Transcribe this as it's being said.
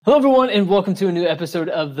Hello, everyone, and welcome to a new episode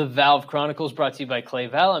of the Valve Chronicles brought to you by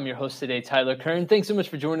Clayval. I'm your host today, Tyler Kern. Thanks so much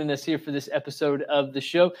for joining us here for this episode of the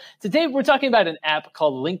show. Today, we're talking about an app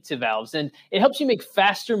called Link to Valves, and it helps you make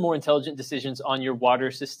faster, more intelligent decisions on your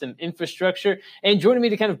water system infrastructure. And joining me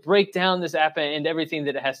to kind of break down this app and everything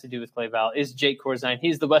that it has to do with Clayval is Jake Corzine.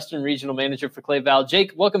 He's the Western Regional Manager for Clayval.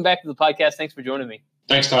 Jake, welcome back to the podcast. Thanks for joining me.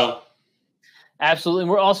 Thanks, Tyler. Absolutely. And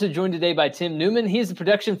we're also joined today by Tim Newman. He's the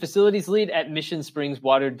production facilities lead at Mission Springs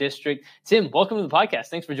Water District. Tim, welcome to the podcast.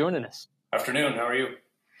 Thanks for joining us. Afternoon. How are you?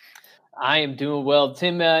 I am doing well.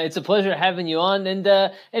 Tim, it's a pleasure having you on. And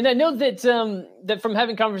I know that from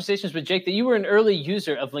having conversations with Jake that you were an early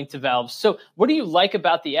user of Link to Valves. So what do you like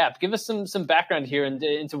about the app? Give us some background here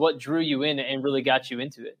into what drew you in and really got you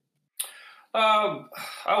into it. I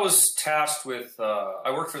was tasked with,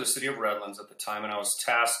 I worked for the city of Redlands at the time, and I was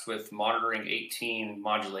tasked with monitoring 18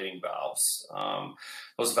 modulating valves.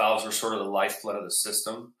 Those valves were sort of the lifeblood of the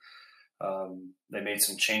system. They made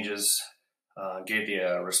some changes, gave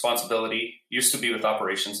the responsibility, used to be with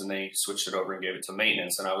operations, and they switched it over and gave it to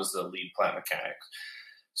maintenance, and I was the lead plant mechanic.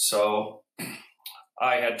 So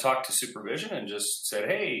I had talked to supervision and just said,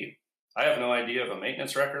 hey, I have no idea of a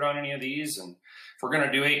maintenance record on any of these, and if we're going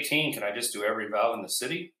to do 18, can I just do every valve in the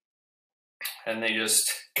city? And they just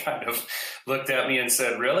kind of looked at me and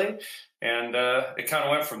said, really? And it kind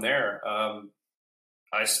of went from there.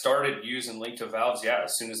 I started using Link to Valves,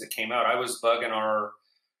 as soon as it came out. I was bugging our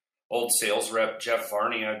old sales rep, Jeff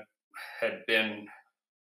Varney. I had been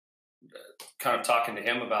kind of talking to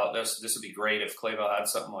him about this. This would be great if Clayval had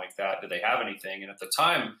something like that. Did they have anything? And at the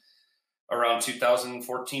time, around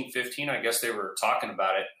 2014, 15, I guess they were talking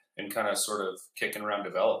about it and kind of sort of kicking around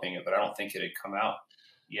developing it, but I don't think it had come out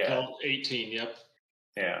yet. Till 18, yep.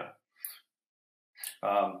 Yeah.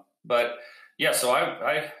 So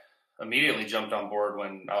I immediately jumped on board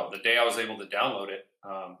when the day I was able to download it.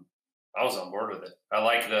 I was on board with it.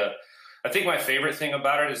 I think my favorite thing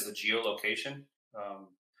about it is the geolocation.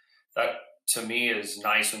 That to me is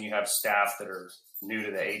nice when you have staff that are new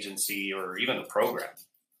to the agency or even the program.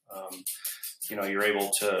 You're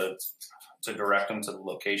able to direct them to the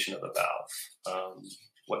location of the valve,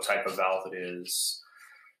 what type of valve it is,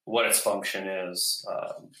 what its function is.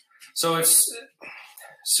 So it's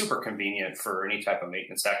super convenient for any type of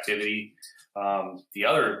maintenance activity. The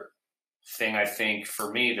other thing I think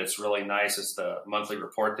for me that's really nice is the monthly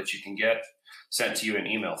report that you can get sent to you in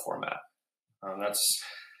email format. That's,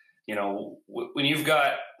 when you've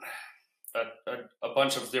got a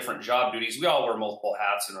bunch of different job duties. We all wear multiple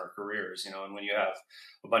hats in our careers, and when you have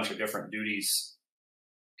a bunch of different duties,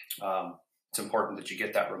 it's important that you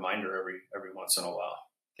get that reminder every once in a while.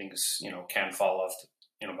 Things, can fall off,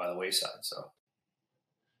 by the wayside. So,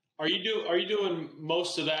 are you doing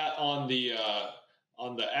most of that on the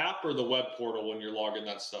app or the web portal when you're logging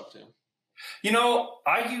that stuff, Tim?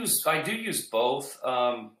 I do use both.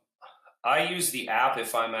 I use the app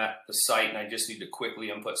if I'm at the site and I just need to quickly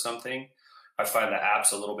input something. I find the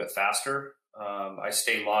app's a little bit faster. I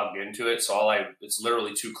stay logged into it, so it's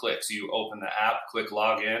literally 2 clicks. You open the app, click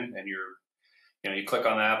log in, and you click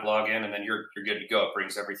on the app, log in, and then you're good to go. It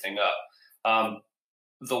brings everything up.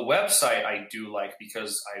 The website I do like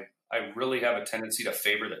because I really have a tendency to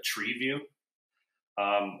favor the tree view.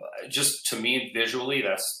 Just to me, visually,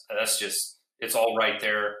 that's just, it's all right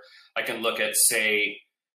there. I can look at, say,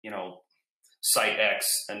 site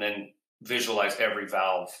X and then visualize every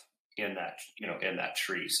valve in that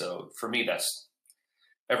tree. So for me,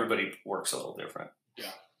 everybody works a little different. Yeah.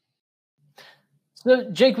 So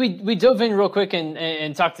Jake, we dove in real quick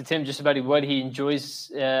and talked to Tim just about what he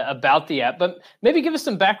enjoys about the app, but maybe give us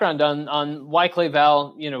some background on why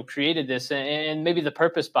Clayval, created this and maybe the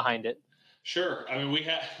purpose behind it. Sure. I mean, we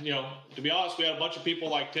had, to be honest, we had a bunch of people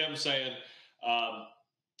like Tim saying,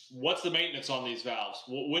 what's the maintenance on these valves?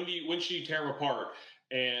 When should you tear them apart?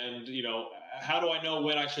 And, how do I know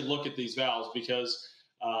when I should look at these valves? Because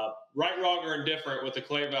right, wrong, or indifferent with the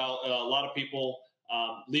Clayval, a lot of people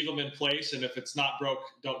leave them in place. And if it's not broke,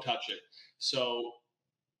 don't touch it. So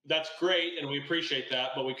that's great. And we appreciate that.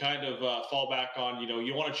 But we kind of fall back on,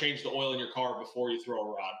 you want to change the oil in your car before you throw a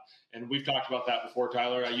rod. And we've talked about that before,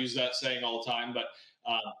 Tyler. I use that saying all the time. But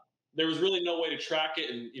there was really no way to track it.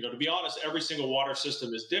 And, to be honest, every single water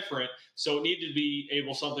system is different. So it needed to be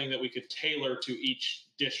something that we could tailor to each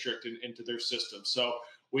district and into their system. So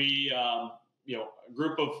we, a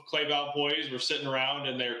group of Clayval employees were sitting around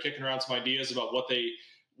and they're kicking around some ideas about what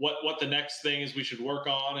the next thing is we should work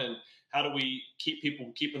on and how do we keep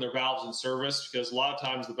people keeping their valves in service? Because a lot of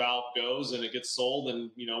times the valve goes and it gets sold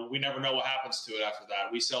and, we never know what happens to it after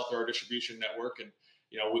that. We sell through our distribution network and,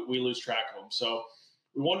 we lose track of them. So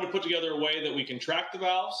we wanted to put together a way that we can track the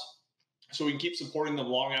valves so we can keep supporting them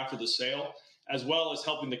long after the sale, as well as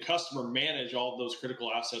helping the customer manage all of those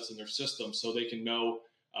critical assets in their system so they can know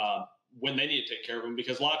when they need to take care of them,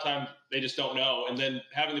 because a lot of times they just don't know. And then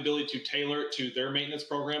having the ability to tailor it to their maintenance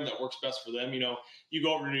program that works best for them. You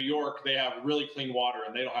go over to New York, they have really clean water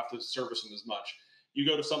and they don't have to service them as much. You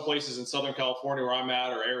go to some places in Southern California where I'm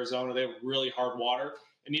at, or Arizona, they have really hard water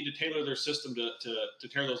and need to tailor their system to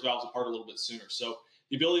tear those valves apart a little bit sooner. So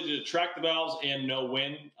the ability to track the valves and know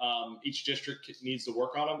when each district needs to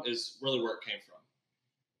work on them is really where it came from.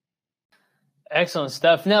 Excellent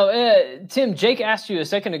stuff. Now, Tim, Jake asked you a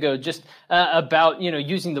second ago just about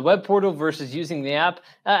using the web portal versus using the app.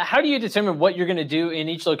 How do you determine what you're going to do in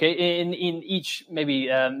each in each maybe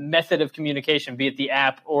method of communication, be it the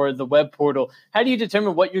app or the web portal? How do you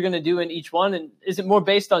determine what you're going to do in each one? And is it more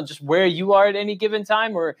based on just where you are at any given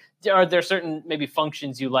time, or are there certain maybe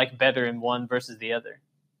functions you like better in one versus the other?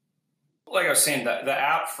 Like I was saying, the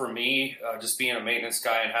app for me, just being a maintenance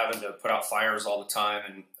guy and having to put out fires all the time,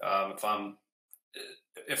 and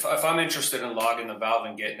if I'm interested in logging the valve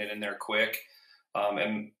and getting it in there quick,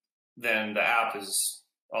 and then the app is,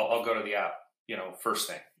 I'll go to the app, first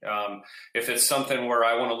thing. If it's something where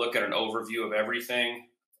I want to look at an overview of everything,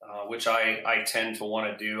 which I tend to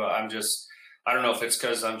want to do, I don't know if it's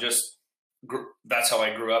because that's how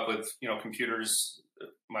I grew up with, computers,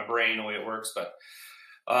 my brain, the way it works. But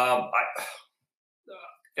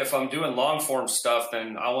if I'm doing long form stuff,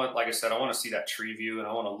 then like I said, I want to see that tree view, and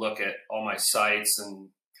I want to look at all my sites and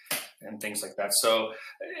things like that. So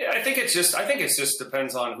I think it just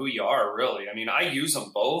depends on who you are, really. I mean, I use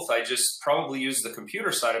them both. I just probably use the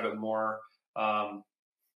computer side of it more,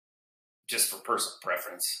 just for personal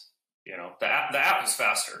preference. The app is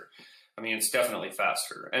faster. I mean, it's definitely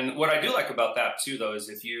faster. And what I do like about that too, though, is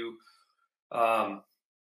if you,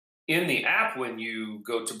 in the app, when you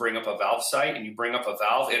go to bring up a valve site and you bring up a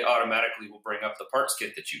valve, it automatically will bring up the parts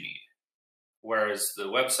kit that you need. Whereas the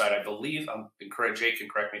website, I believe, Jake can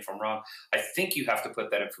correct me if I'm wrong, I think you have to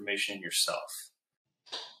put that information in yourself.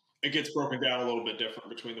 It gets broken down a little bit different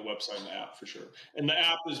between the website and the app, for sure. And the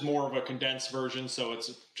app is more of a condensed version, so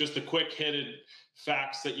it's just the quick hitted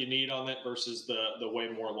facts that you need on it versus the way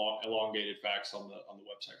more elongated facts on the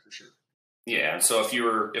website, for sure. Yeah. So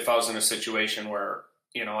if I was in a situation where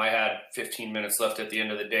I had 15 minutes left at the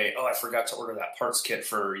end of the day, I forgot to order that parts kit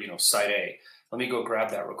for site A. Let me go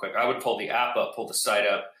grab that real quick. I would pull the app up, pull the site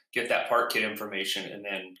up, get that part kit information, and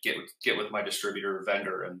then get with my distributor or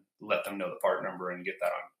vendor and let them know the part number and get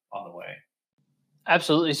that on the way.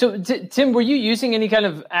 Absolutely. So, Tim, were you using any kind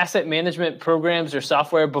of asset management programs or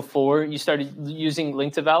software before you started using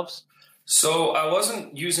Link to Valves? So I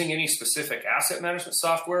wasn't using any specific asset management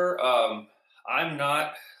software. I'm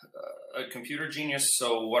not a computer genius.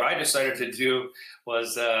 So what I decided to do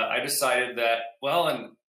was I decided that,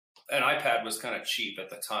 an iPad was kind of cheap at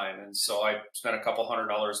the time. And so I spent a couple $100,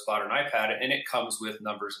 bought an iPad, and it comes with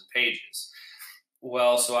numbers and pages.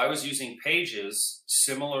 Well, so I was using Pages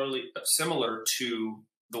similar to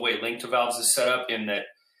the way Link to Valves is set up, in that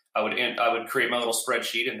I would create my little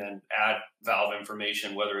spreadsheet and then add valve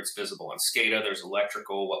information, whether it's visible on SCADA, there's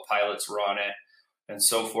electrical, what pilots were on it, and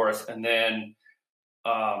so forth. And then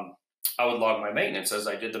I would log my maintenance. As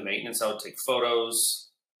I did the maintenance, I would take photos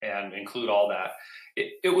and include all that.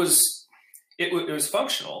 It was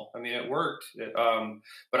functional. I mean, it worked,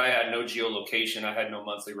 but I had no geolocation. I had no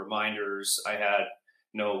monthly reminders. I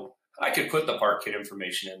could put the part kit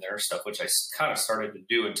information in there, stuff which I kind of started to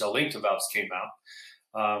do until Link to Valves came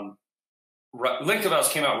out. Link to Valves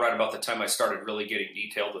came out right about the time I started really getting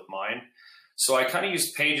detailed with mine. So I kind of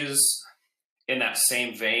used Pages in that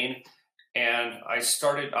same vein. And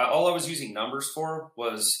all I was using numbers for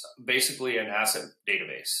was basically an asset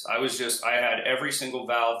database. I had every single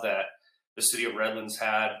valve that the city of Redlands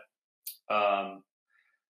had, that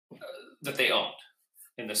they owned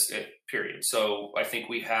in this period. So I think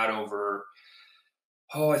we had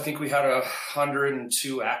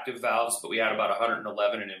 102 active valves, but we had about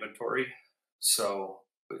 111 in inventory. So,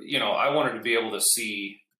 I wanted to be able to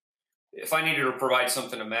see, if I needed to provide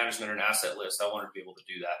something to management or an asset list, I wanted to be able to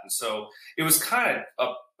do that. And so it was kind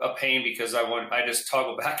of a pain, because I just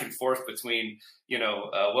toggle back and forth between,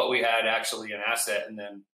 what we had actually an asset and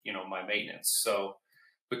then, my maintenance. So,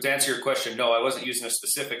 but to answer your question, no, I wasn't using a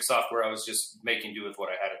specific software. I was just making do with what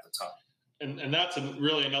I had at the time. And that's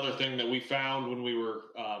really another thing that we found when we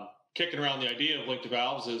were kicking around the idea of Link to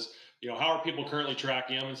Valves is how are people currently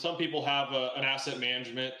tracking them? And some people have an asset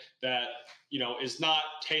management that, is not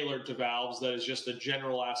tailored to valves, that is just a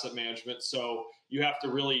general asset management. So you have to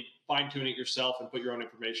really fine tune it yourself and put your own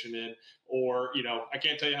information in. Or, I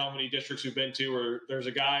can't tell you how many districts we've been to where there's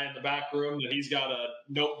a guy in the back room that he's got a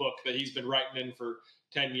notebook that he's been writing in for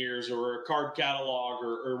 10 years, or a card catalog,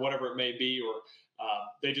 or whatever it may be, or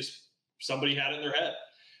somebody had it in their head,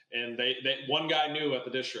 and they one guy knew at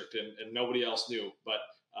the district, and nobody else knew. But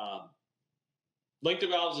Link to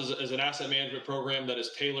Valves is an asset management program that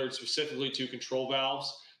is tailored specifically to control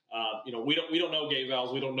valves. We don't know gate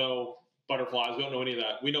valves, we don't know butterflies, we don't know any of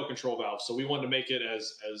that. We know control valves, so we wanted to make it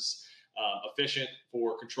as efficient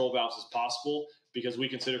for control valves as possible, because we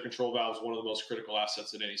consider control valves one of the most critical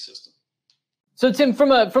assets in any system. So, Tim,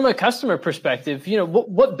 from a customer perspective,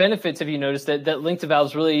 what benefits have you noticed that Link to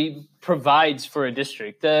Valves really provides for a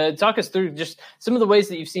district? Talk us through just some of the ways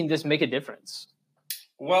that you've seen this make a difference.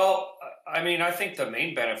 Well, I mean, I think the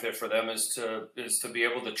main benefit for them is to be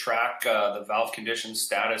able to track the valve condition,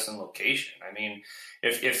 status, and location. I mean,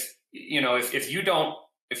 if you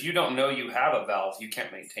don't know you have a valve, you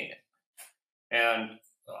can't maintain it. And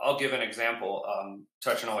I'll give an example,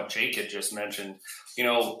 touching on what Jake had just mentioned.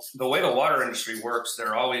 The way the water industry works,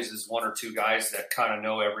 there always is one or two guys that kind of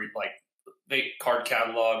know they card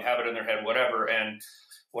catalog, have it in their head, whatever. And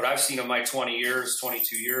what I've seen in my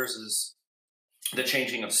 22 years is the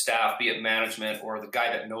changing of staff, be it management or the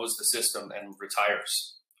guy that knows the system and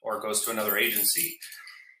retires or goes to another agency.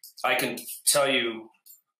 I can tell you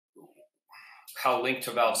how Link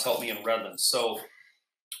to Valves helped me in Redlands. So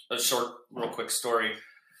a short, real quick story.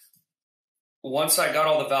 Once I got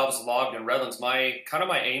all the valves logged in Redlands, my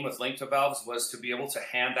aim with Link to Valves was to be able to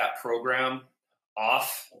hand that program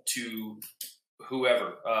off to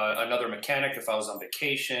whoever, another mechanic if I was on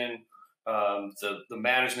vacation, the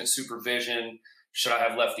management supervision, should I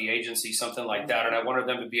have left the agency, something like that. And I wanted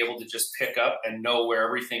them to be able to just pick up and know where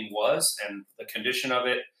everything was and the condition of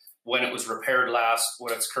it, when it was repaired last,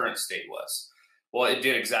 what its current state was. Well, it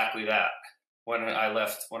did exactly that when I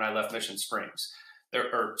left Mission Springs.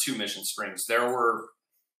 To Mission Springs. There were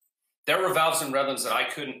valves in Redlands that I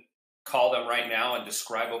couldn't call them right now and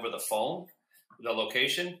describe over the phone the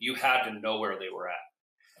location. You had to know where they were at.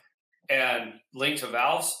 And Link to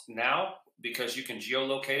Valves now, because you can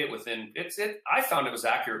geolocate it within I found it was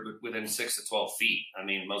accurate within 6 to 12 feet. I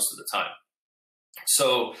mean, most of the time.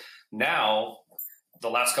 So now, the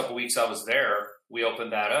last couple of weeks I was there, we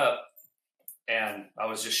opened that up. And I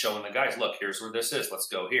was just showing the guys, look, here's where this is. Let's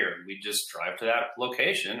go here. And we just drive to that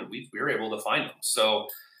location, and we were able to find them. So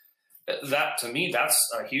that, to me, that's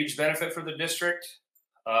a huge benefit for the district.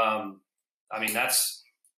 I mean, that's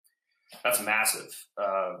massive.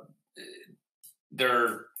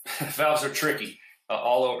 Their valves are tricky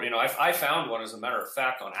all over. I found one, as a matter of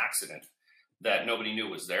fact, on accident, that nobody knew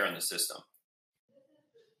was there in the system.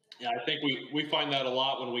 Yeah, I think we find that a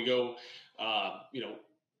lot when we go,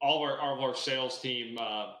 all of our sales team,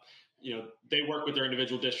 they work with their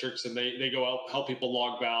individual districts, and they go out, help people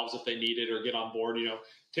log valves if they need it or get on board.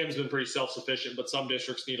 Tim's been pretty self-sufficient, but some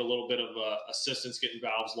districts need a little bit of assistance getting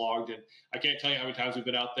valves logged. And I can't tell you how many times we've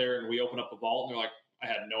been out there and we open up a vault and they're like, I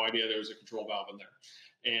had no idea there was a control valve in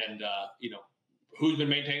there. And, who's been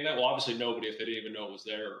maintaining that? Well, obviously nobody, if they didn't even know it was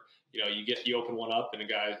there. Or, you open one up and a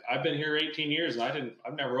guy, I've been here 18 years and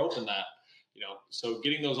I've never opened that. So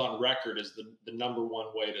getting those on record is the number one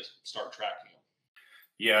way to start tracking them.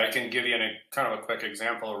 Yeah, I can give you kind of a quick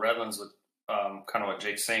example of Redlands with kind of what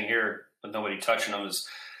Jake's saying here, with nobody touching them. Is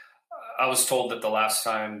I was told that the last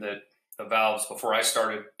time that the valves, before I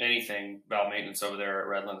started anything valve maintenance over there at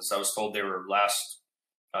Redlands, I was told they were last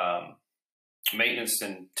maintenance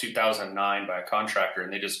in 2009 by a contractor,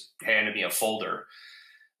 and they just handed me a folder.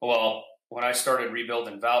 Well, when I started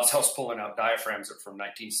rebuilding valves, I was pulling out diaphragms from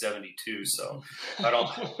 1972. So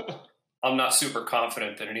I'm not super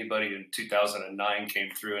confident that anybody in 2009 came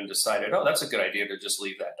through and decided, oh, that's a good idea to just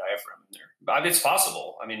leave that diaphragm in there. But it's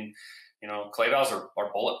possible. I mean, clay valves are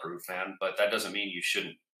bulletproof, man, but that doesn't mean you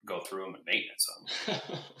shouldn't go through them and maintenance them.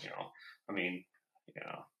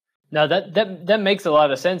 No, that makes a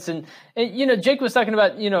lot of sense. And Jake was talking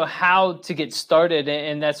about, how to get started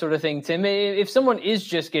and that sort of thing. Tim, if someone is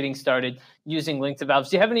just getting started using Link to Valves,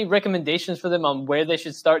 do you have any recommendations for them on where they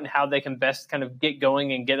should start and how they can best kind of get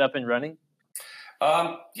going and get up and running?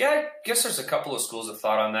 Yeah, I guess there's a couple of schools of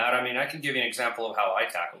thought on that. I mean, I can give you an example of how I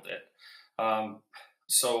tackled it.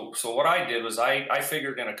 So what I did was I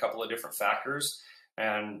figured in a couple of different factors.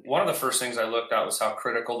 And one of the first things I looked at was how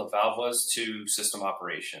critical the valve was to system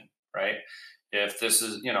operation. Right? If this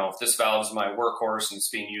valve is my workhorse and it's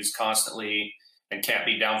being used constantly and can't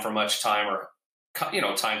be down for much time, or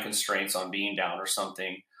time constraints on being down or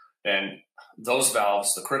something, then those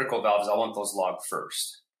valves, the critical valves, I want those logged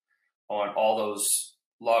first. I want all those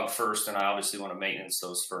logged first, and I obviously want to maintenance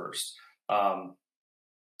those first.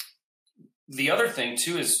 The other thing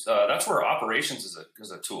too is that's where operations is a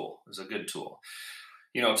good tool.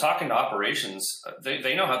 Talking to operations,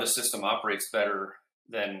 they know how the system operates better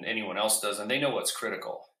than anyone else does, and they know what's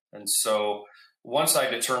critical. And so once I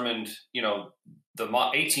determined,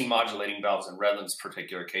 the 18 modulating valves in Redland's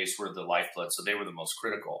particular case were the lifeblood, so they were the most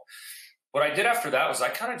critical. What I did after that was I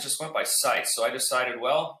kind of just went by sites. So I decided,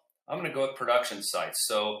 well, I'm going to go with production sites.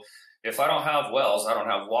 So if I don't have wells, I don't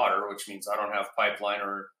have water, which means I don't have pipeline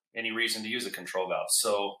or any reason to use a control valve.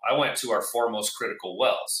 So I went to our 4 most critical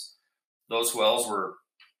wells. Those wells were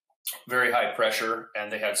very high pressure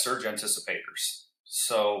and they had surge anticipators.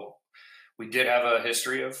 So we did have a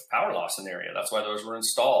history of power loss in the area. That's why those were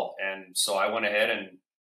installed. And so I went ahead and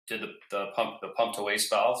did the pump to waste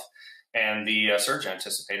valve and the surge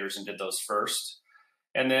anticipators and did those first.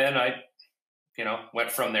 And then I,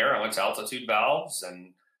 went from there. I went to altitude valves,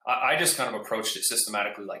 and I just kind of approached it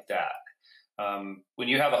systematically like that. When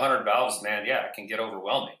you have 100 valves, man, yeah, it can get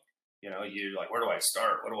overwhelming. You're like, where do I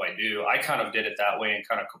start? What do I do? I kind of did it that way and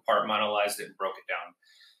kind of compartmentalized it and broke it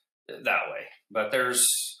down that way. But there's,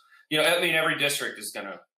 every district is going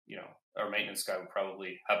to, our maintenance guy would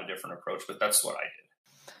probably have a different approach, but that's what I did.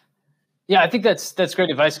 Yeah, I think that's great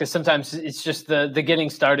advice, because sometimes it's just the getting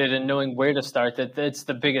started and knowing where to start that's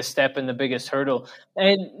the biggest step and the biggest hurdle.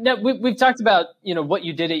 And now we've talked about what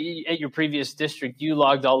you did at your previous district. You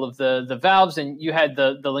logged all of the valves, and you had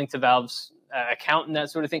the Link to Valves account and that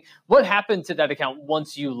sort of thing. What happened to that account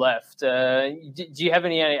once you left? Do you have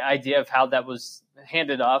any idea of how that was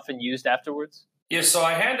handed off and used afterwards? Yeah, so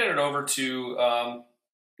I handed it over to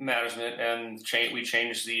management, and we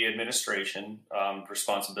changed the administration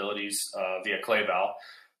responsibilities via ClayVal.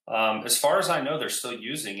 As far as I know, they're still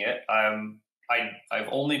using it. I've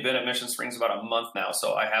only been at Mission Springs about a month now,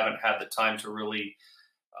 so I haven't had the time to really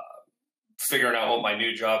figuring out what my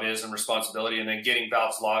new job is and responsibility, and then getting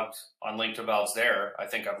valves logged on Link to Valves there. I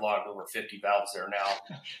think I've logged over 50 valves there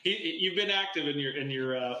now. You've been active in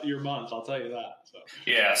your month, I'll tell you that. So.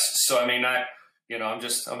 Yes. So I mean, I'm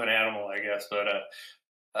an animal, I guess, but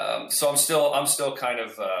so I'm still kind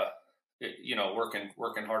of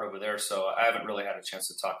working hard over there. So I haven't really had a chance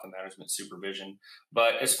to talk to management supervision.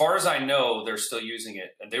 But as far as I know, they're still using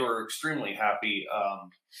it, and they were extremely happy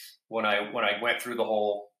when I went through the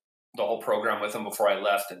whole program with them before I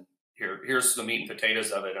left. And here's the meat and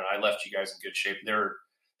potatoes of it, and I left you guys in good shape.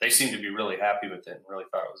 They seem to be really happy with it and really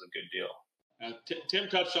thought it was a good deal. Tim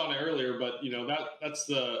touched on it earlier, but that's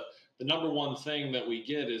the number one thing that we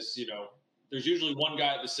get is there's usually one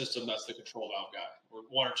guy at the system that's the control valve guy, or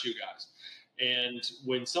one or two guys. And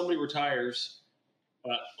when somebody retires,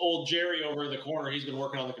 old Jerry over in the corner, he's been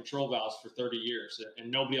working on the control valves for 30 years, and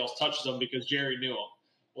nobody else touches them because Jerry knew them.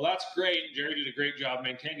 Well, that's great. Jerry did a great job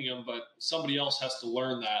maintaining them, but somebody else has to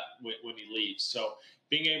learn that when he leaves. So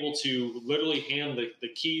being able to literally hand the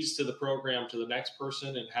keys to the program to the next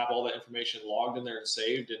person and have all that information logged in there and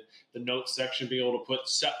saved, and the notes section being able to put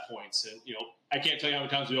set points. And, I can't tell you how many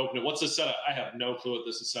times we open it. What's this set at? I have no clue what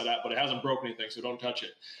this is set at, but it hasn't broken anything, so don't touch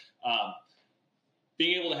it.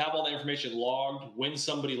 Being able to have all the information logged, when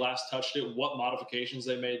somebody last touched it, what modifications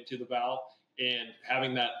they made to the valve, and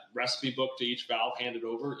having that recipe book to each valve handed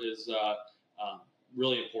over is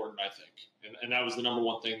really important, I think. And that was the number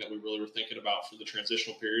one thing that we really were thinking about for the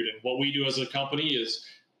transitional period. And what we do as a company is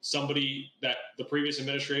somebody that the previous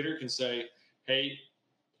administrator can say, hey,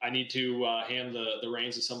 I need to hand the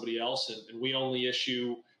reins to somebody else. And we only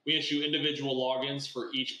issue individual logins for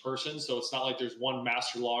each person. So it's not like there's one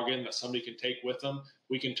master login that somebody can take with them.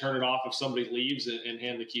 We can turn it off if somebody leaves and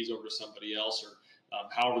hand the keys over to somebody else, or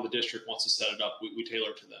however the district wants to set it up, we tailor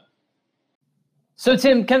it to them. So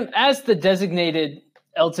Tim, as the designated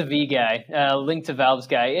L2V guy, Link to Valves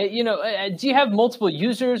guy, do you have multiple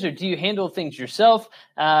users, or do you handle things yourself?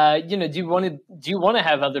 Do you want to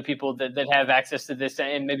have other people that have access to this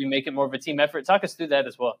and maybe make it more of a team effort? Talk us through that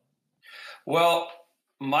as well. Well,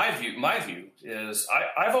 my view is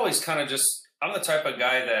I've always kind of I'm the type of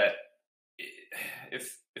guy that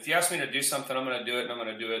if you ask me to do something, I'm going to do it, and I'm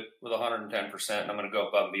going to do it with 110%, and I'm going to go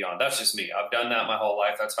above and beyond. That's just me. I've done that my whole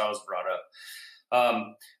life. That's how I was brought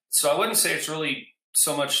up. So I wouldn't say it's really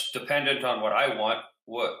so much dependent on what I want.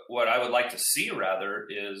 What I would like to see rather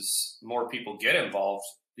is more people get involved,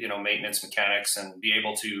 maintenance mechanics, and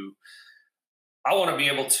I want to be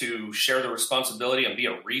able to share the responsibility and be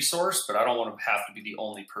a resource, but I don't want to have to be the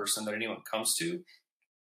only person that anyone comes to.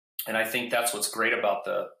 And I think that's what's great about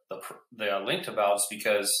the Link to Valves,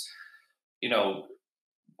 because you know,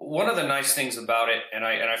 one of the nice things about it, and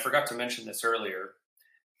I forgot to mention this earlier,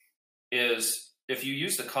 is if you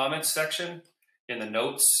use the comments section in the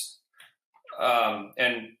notes,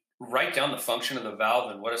 and write down the function of the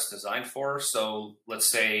valve and what it's designed for. So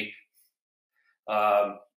let's say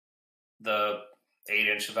the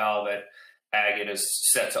 8-inch valve at Agate is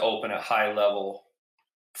set to open at high level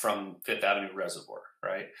from Fifth Avenue Reservoir,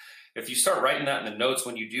 right? If you start writing that in the notes,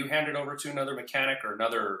 when you do hand it over to another mechanic or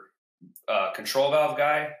another control valve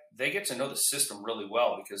guy, they get to know the system really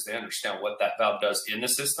well because they understand what that valve does in the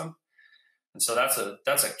system. And so that's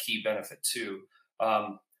a key benefit too.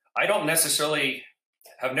 I don't necessarily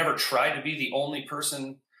have never tried to be the only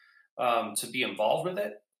person to be involved with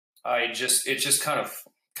it. It just kind of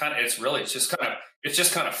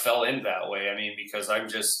fell in that way. I mean, because I'm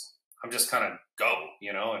just kind of go,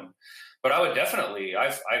 you know, but I would definitely,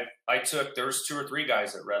 there was 2 or 3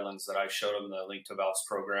 guys at Redlands that I showed them the Link to Valves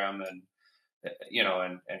program and, you know,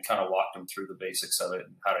 and kind of walked them through the basics of it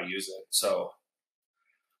and how to use it. So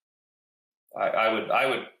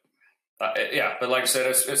yeah, but like I said,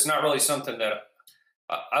 it's not really something that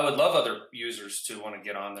I would love other users to want to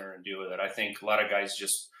get on there and deal with it. I think a lot of guys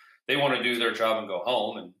they want to do their job and go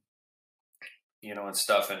home and, you know, and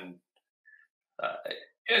stuff. And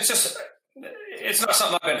it's not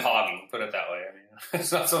something I've been hogging, put it that way. I mean,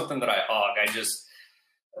 it's not something that I hog. I just,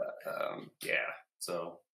 yeah.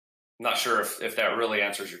 So I'm not sure if that really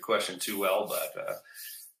answers your question too well, but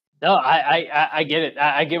no, I get it.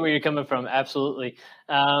 I get where you're coming from. Absolutely.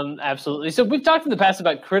 Absolutely. So we've talked in the past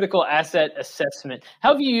about critical asset assessment.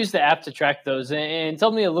 How have you used the app to track those? And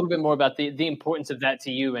tell me a little bit more about the importance of that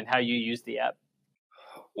to you and how you use the app.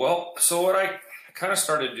 Well, so what I kind of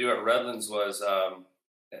started to do at Redlands was,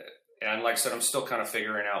 and like I said, I'm still kind of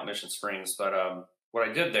figuring out Mission Springs, but what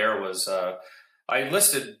I did there was I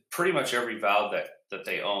listed pretty much every valve that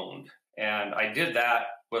they owned. And I did that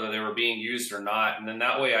whether they were being used or not. And then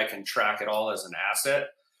that way I can track it all as an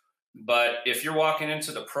asset. But if you're walking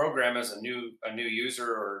into the program as a new user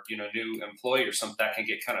or, you know, new employee or something, that can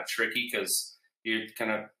get kind of tricky because you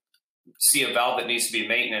kind of see a valve that needs to be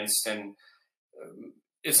maintenance and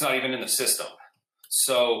it's not even in the system.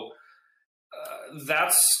 So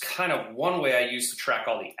that's kind of one way I use to track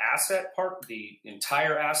all the asset part, the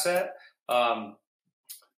entire asset,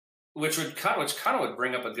 which kind of would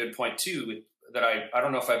bring up a good point too, that I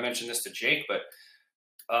don't know if I mentioned this to Jake, but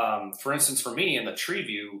for instance, for me in the tree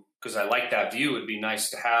view, because I like that view, it'd be nice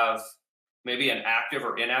to have maybe an active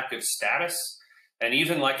or inactive status and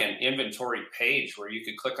even like an inventory page where you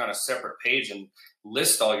could click on a separate page and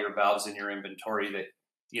list all your valves in your inventory that,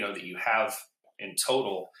 you know, that you have in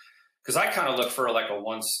total. Because I kind of look for like a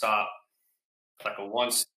one-stop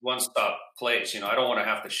place. You know, I don't want to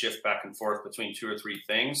have to shift back and forth between 2 or 3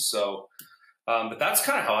 things. So, but that's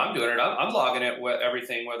kind of how I'm doing it. I'm logging it with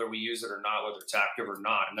everything, whether we use it or not, whether it's active or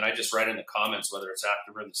not. And then I just write in the comments whether it's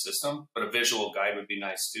active or in the system. But a visual guide would be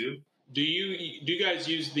nice too. Do you guys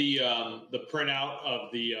use the printout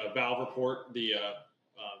of the valve report, the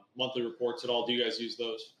monthly reports at all? Do you guys use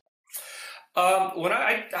those? When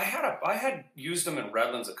I had used them in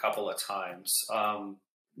Redlands a couple of times.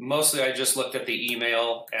 Mostly I just looked at the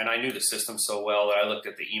email and I knew the system so well that I looked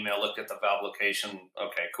at the email, looked at the valve location.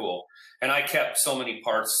 Okay, cool. And I kept so many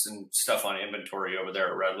parts and stuff on inventory over there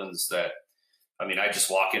at Redlands that, I mean, I just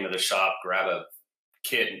walk into the shop, grab a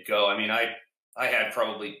kit and go. I mean, I had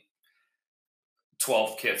probably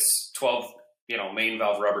 12 kits, 12, you know, main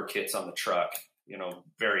valve rubber kits on the truck, you know,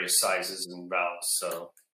 various sizes and valves.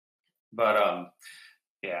 So, but,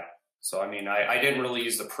 yeah. So, I mean, I didn't really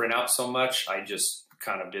use the printout so much. I just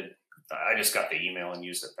got the email and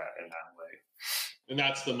used it in that way. And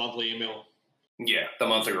that's the monthly email? Yeah, the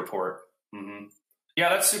monthly report. Mm-hmm. Yeah,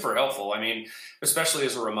 that's super helpful. I mean, especially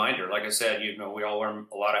as a reminder, like I said, you know, we all wear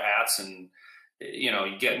a lot of hats and, you know,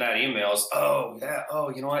 you get in that emails. Oh, yeah. Oh,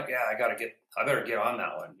 you know what? Yeah, I better get on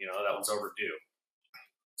that one. You know, that one's overdue.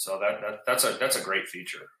 So that's a great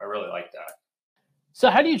feature. I really like that. So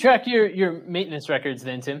how do you track your maintenance records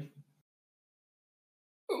then, Tim?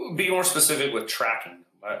 Be more specific with tracking.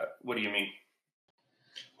 What do you mean?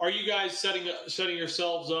 Are you guys setting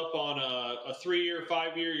yourselves up on a 3-year,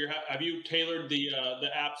 5-year? Have you tailored the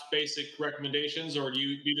app's basic recommendations, or do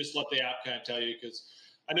you just let the app kind of tell you? Because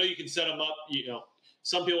I know you can set them up. You know,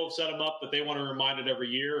 some people have set them up, but they want to remind it every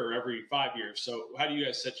year or every 5 years. So how do you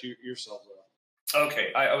guys set yourselves up?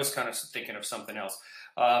 Okay, I was kind of thinking of something else.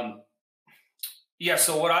 Yeah,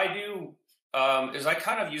 so what I do is I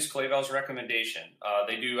kind of use Clayval's recommendation.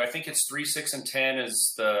 They do, I think it's 3, 6, and 10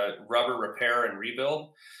 is the rubber repair and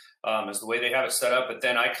rebuild. is the way they have it set up. But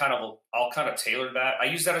then I'll kind of tailor that. I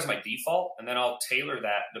use that as my default, and then I'll tailor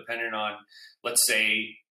that depending on, let's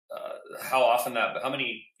say, how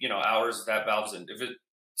many hours that valve's in. If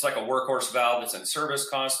it's like a workhorse valve that's in service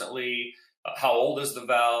constantly, how old is the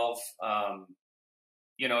valve?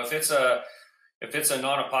 If it's a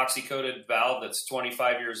non-epoxy coated valve that's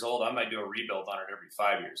 25 years old, I might do a rebuild on it every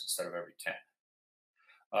 5 years instead of every 10.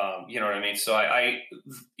 You know what I mean? So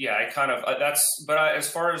as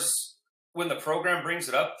far as when the program brings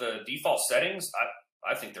it up, the default settings,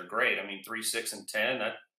 I think they're great. I mean, 3, 6, and 10,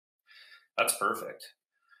 that's perfect.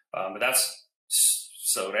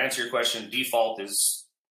 So to answer your question, default is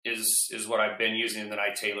what I've been using, and then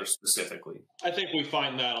I tailor specifically. I think we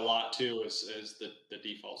find that a lot too, is the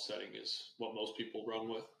default setting is what most people run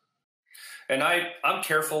with. And I'm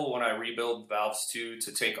careful when I rebuild valves too,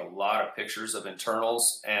 to take a lot of pictures of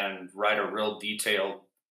internals and write a real detailed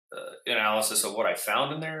analysis of what I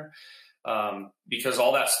found in there, because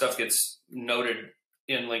all that stuff gets noted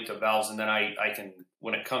in Link to Valves, and then I can,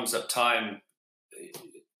 when it comes up time,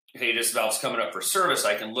 hey, this valve's coming up for service,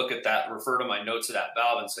 I can look at that, refer to my notes of that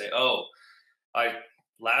valve and say, oh,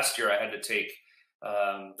 last year I had to take,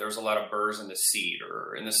 there was a lot of burrs in the seat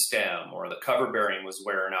or in the stem, or the cover bearing was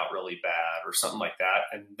wearing out really bad or something like that.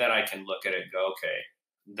 And then I can look at it and go, okay,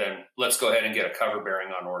 then let's go ahead and get a cover bearing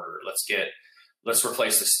on order. Let's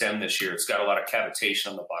replace the stem this year. It's got a lot of cavitation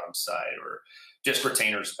on the bottom side, or disc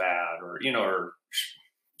retainer's bad, or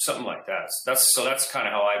something like that. That's kind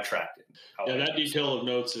of how I've tracked it. That detail of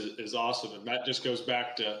notes is awesome. And that just goes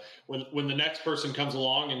back to when the next person comes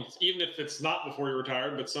along, and even if it's not before you're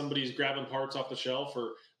retired, but somebody's grabbing parts off the shelf,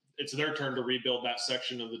 or it's their turn to rebuild that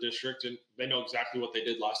section of the district, and they know exactly what they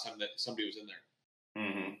did last time that somebody was in there.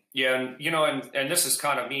 Mm-hmm. Yeah. And this is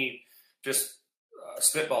kind of me just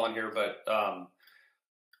spitballing here, but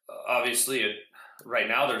obviously right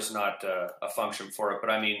now there's not a function for it, but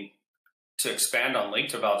I mean, to expand on Link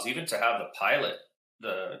to Valves, even to have the pilot,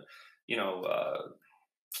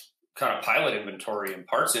 kind of pilot inventory and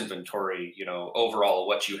parts inventory, overall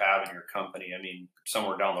what you have in your company. I mean,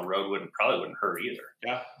 somewhere down the road probably wouldn't hurt either.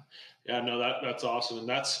 Yeah, no, that's awesome.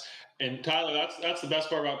 And Tyler, that's the best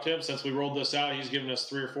part about Tim. Since we rolled this out, he's given us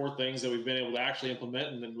 3 or 4 things that we've been able to actually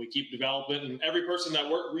implement, and then we keep developing. And every person that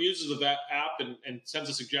uses that app and sends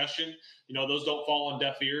a suggestion, those don't fall on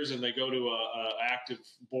deaf ears, and they go to a active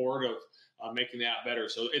board of making the app better.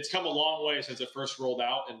 So it's come a long way since it first rolled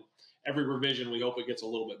out, and every revision, we hope it gets a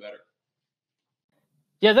little bit better.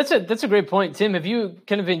 Yeah, that's a great point. Tim, have you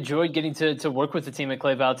kind of enjoyed getting to work with the team at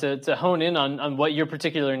Clayval to hone in on what your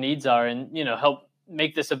particular needs are, and, help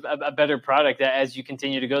make this a better product as you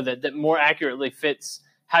continue to go, that more accurately fits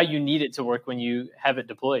how you need it to work when you have it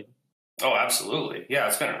deployed? Oh, absolutely. Yeah,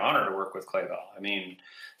 it's been an honor to work with Clayval. I mean,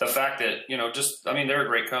 the fact that, they're a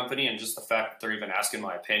great company, and just the fact that they're even asking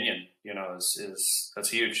my opinion, that's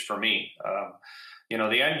huge for me.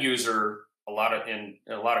 The end user, in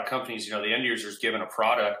a lot of companies, the end user is given a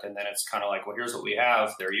product, and then it's kind of like, well, here's what we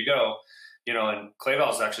have. There you go. And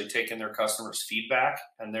Clayval is actually taking their customers' feedback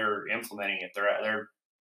and they're implementing it. They're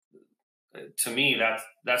to me,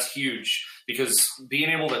 that's huge, because being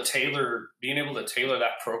able to tailor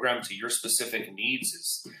that program to your specific needs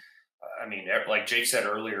is, like Jake said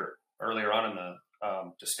earlier on in the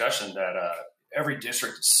discussion, that every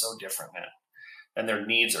district is so different, man, and their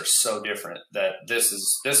needs are so different, that this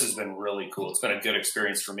has been really cool. It's been a good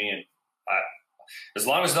experience for me, and as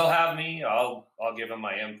long as they'll have me, I'll give them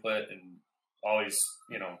my input, and always,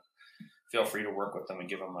 feel free to work with them and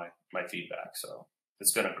give them my feedback. So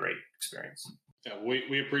it's been a great experience. Yeah,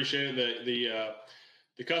 we appreciate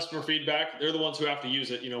the customer feedback. They're the ones who have to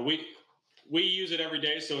use it. We use it every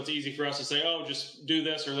day, so it's easy for us to say, oh, just do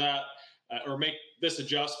this or that, or make this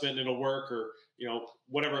adjustment and it'll work, or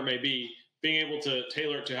whatever it may be. Being able to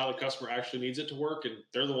tailor it to how the customer actually needs it to work, and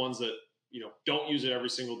they're the ones that don't use it every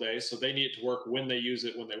single day, so they need it to work when they use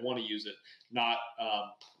it, when they want to use it. Not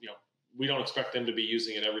we don't expect them to be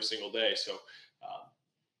using it every single day, so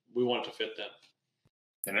we want it to fit them.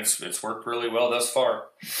 And it's worked really well thus far.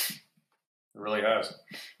 It really has.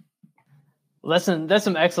 Well, that's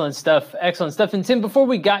some excellent stuff. Excellent stuff. And Tim, before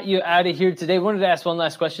we got you out of here today, I wanted to ask one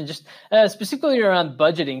last question, just specifically around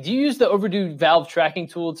budgeting. Do you use the Overdue valve tracking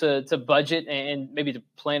tool to budget and maybe to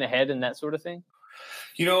plan ahead and that sort of thing?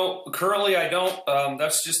 Currently I don't.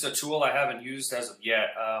 That's just a tool I haven't used as of yet.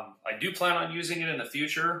 I do plan on using it in the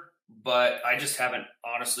future, but I just haven't,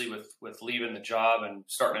 honestly, with leaving the job and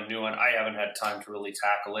starting a new one, I haven't had time to really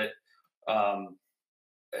tackle it.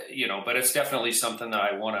 But it's definitely something that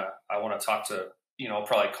I want to talk to, I'll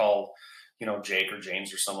probably call, Jake or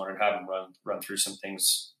James or someone and have them run through some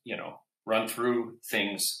things, run through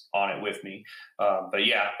things on it with me. But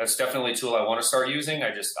yeah, that's definitely a tool I want to start using.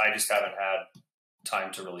 I just haven't had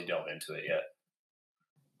time to really delve into it yet.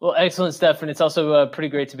 Well, excellent stuff, and it's also pretty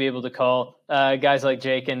great to be able to call guys like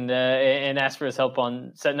Jake and ask for his help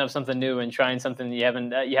on setting up something new and trying something you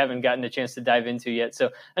haven't gotten a chance to dive into yet. So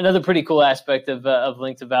another pretty cool aspect of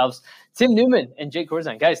Link to Valves. Tim Newman and Jake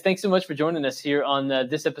Corzine, guys, thanks so much for joining us here on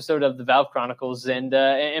this episode of the Valve Chronicles and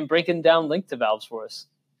breaking down Link to Valves for us.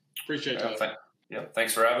 Appreciate it.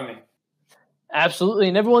 Thanks for having me. Absolutely.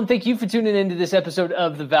 And everyone, thank you for tuning into this episode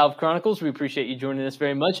of the Valve Chronicles. We appreciate you joining us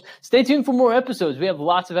very much. Stay tuned for more episodes. We have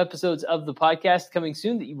lots of episodes of the podcast coming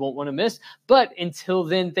soon that you won't want to miss. But until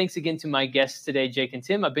then, thanks again to my guests today, Jake and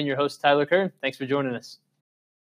Tim. I've been your host, Tyler Kern. Thanks for joining us.